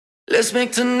Let's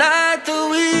make tonight the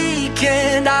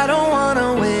weekend. I don't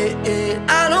wanna wait,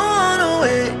 I don't wanna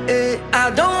wait,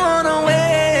 I don't wanna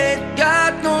wait.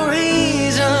 Got no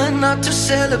reason not to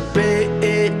celebrate,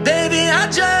 baby, I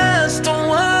just don't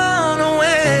wanna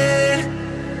wait.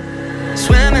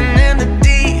 Swimming in the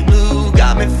deep blue,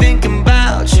 got me thinking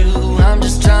about you. I'm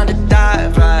just trying to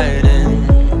dive right in.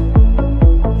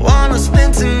 Wanna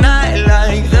spend tonight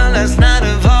like the last night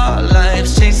of our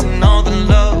lives, chasing all the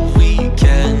love we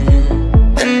can.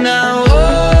 And now,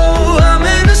 oh, I'm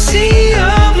in a sea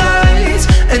of lights,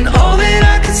 and all that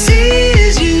I can see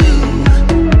is you.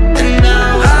 And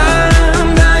now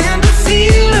I'm dying to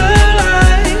feel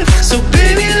alive, so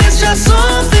baby, let's try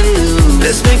something new.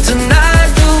 Let's make tonight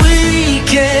the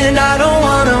weekend. I don't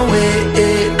wanna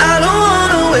wait, I don't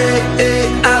wanna wait,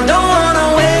 I don't wanna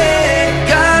wait.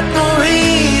 Got no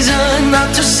reason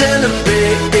not to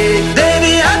celebrate,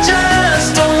 baby, I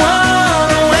just don't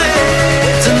wanna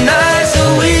wait. Tonight's the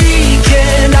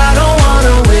weekend. I don't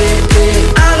wanna wait,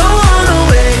 I don't wanna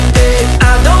wait,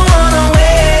 I don't wanna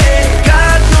wait.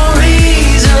 Got no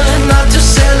reason not to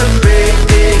celebrate,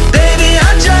 baby,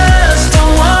 I just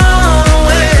don't wanna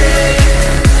wait.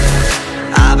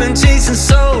 I've been chasing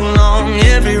so long,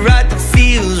 every right that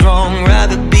feels wrong,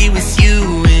 rather be with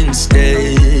you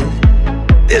instead.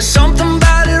 There's something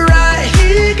about it right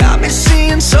here, got me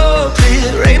seeing so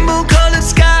clear, rainbow colored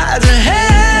skies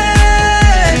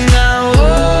ahead. Now,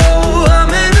 oh,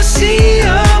 I'm in a sea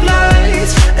of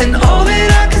lights, and all that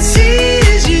I can see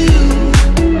is you.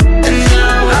 And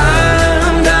now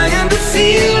I'm dying to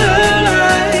feel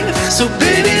alive, so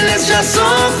baby, let's try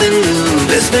something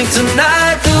new. Let's make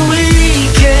tonight the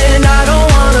weekend. I don't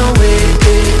wanna wait,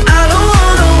 I don't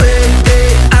wanna wait,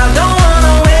 I don't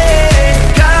wanna wait.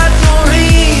 Got no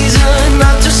reason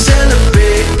not to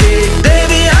celebrate,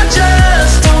 baby, I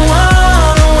just don't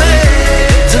wanna wait.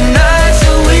 Tonight's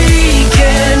the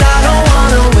weekend. I don't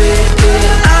wanna wait,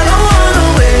 I don't wanna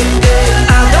wait,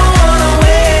 I don't wanna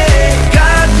wait.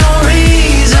 Got no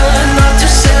reason not to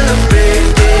celebrate,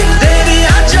 baby,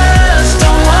 I just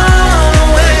don't wanna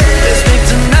wait. Let's make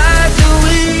tonight the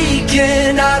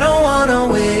weekend. I don't wanna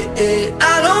wait,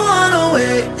 I don't wanna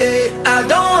wait, I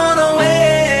don't wanna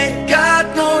wait. Got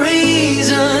no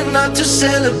reason not to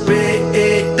celebrate,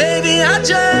 baby, I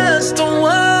just don't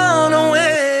wanna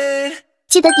wait.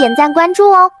 记得点赞关注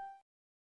哦。